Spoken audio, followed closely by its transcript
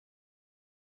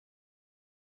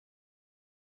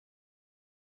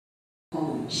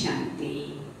ఓం శాంతి.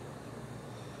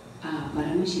 ఆ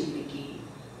పరమశివుడికి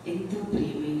ఎంతో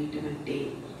ప్రియమైనటువంటి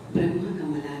బ్రహ్మ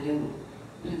కమలాలు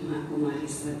బ్రహ్మ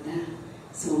కుమారిస్ వద్ద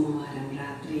సోమవారం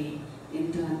రాత్రి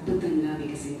ఎంతో అద్భుతంగా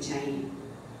వికసించాయి.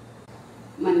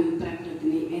 మనం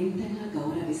ప్రకృతిని ఎంతగా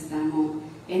గౌరవిస్తామో,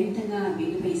 ఎంతగా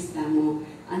విలువ ఇస్తామో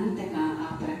అంతగా ఆ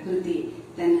ప్రకృతి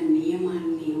తన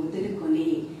నియమాన్ని వదులుకొని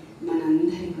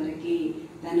మనందరి కొరకి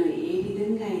తను ఏ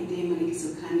విధంగా అయితే మనకి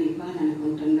సుఖాన్ని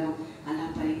ఇవ్వాలనుకుంటుందో అలా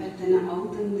పరివర్తన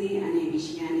అవుతుంది అనే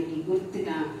విషయానికి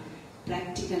గుర్తుగా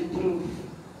ప్రాక్టికల్ ప్రూఫ్,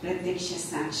 ప్రత్యక్ష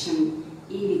సాక్ష్యం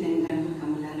ఈ విధంగా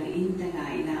కమలాలు ఇంతగా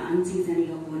ఇలా అన్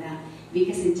సీజన్లో కూడా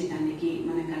వికసించడానికి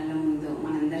మన కళ్ళ ముందు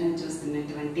మనందరం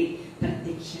చూస్తున్నటువంటి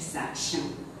ప్రత్యక్ష సాక్ష్యం.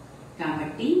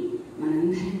 కాబట్టి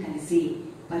మనందరం కలిసి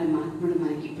పరమాత్ముడు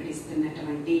మనకి ఇప్పుడు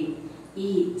ఇస్తున్నటువంటి ఈ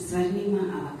స్వర్ణిమ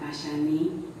అవకాశాన్ని,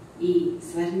 ఈ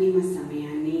స్వర్ణిమ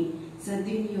సమయాన్ని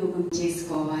సద్వినియోగం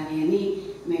చేసుకోవాలి అని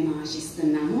మేము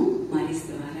ఆశిస్తున్నాము. కుమారిస్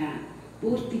ద్వారా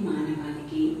పూర్తి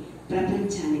మానవాళికి,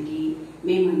 ప్రపంచానికి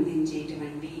మేము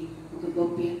అందించేటువంటి ఒక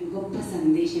గొప్ప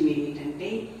సందేశం ఏమిటంటే,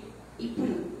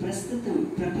 ఇప్పుడు ప్రస్తుతం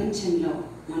ప్రపంచంలో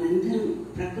మనందరం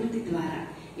ప్రకృతి ద్వారా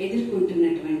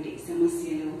ఎదుర్కొంటున్నటువంటి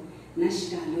సమస్యలు,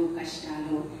 నష్టాలు,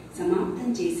 కష్టాలు సమాప్తం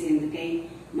చేసేందుకై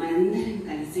మనందరం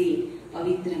కలిసి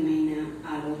పవిత్రమైన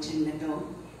ఆలోచనలతో,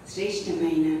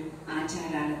 శ్రేష్టమైన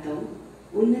ఆచారాలతో,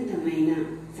 ఉన్నతమైన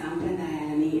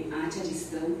సాంప్రదాయాలని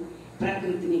ఆచరిస్తూ,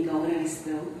 ప్రకృతిని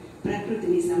గౌరవిస్తూ,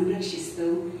 ప్రకృతిని సంరక్షిస్తూ,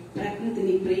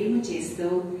 ప్రకృతిని ప్రేమ చేస్తూ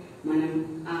మనం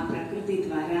ఆ ప్రకృతి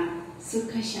ద్వారా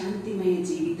సుఖ శాంతిమయ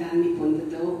జీవితాన్ని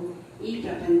పొందుతూ ఈ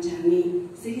ప్రపంచాన్ని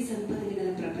సిరి సంపదలు గల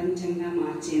ప్రపంచంగా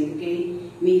మార్చేందుకే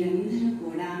మీరందరూ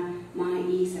కూడా మా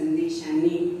ఈ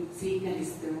సందేశాన్ని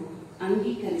స్వీకరిస్తూ,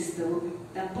 అంగీకరిస్తూ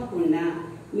తప్పకుండా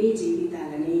మీ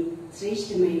జీవితాలని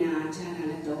శ్రేష్టమైన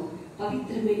ఆచారాలతో,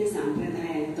 పవిత్రమైన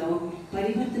సాంప్రదాయాలతో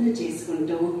పరివర్తన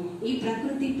చేసుకుంటూ ఈ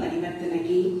ప్రకృతి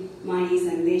పరివర్తనకి మా ఈ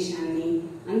సందేశాన్ని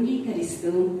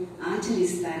అంగీకరిస్తూ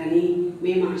ఆచరిస్తారని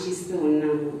మేము ఆశిస్తూ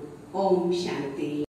ఉన్నాము. ఓం శాంతి.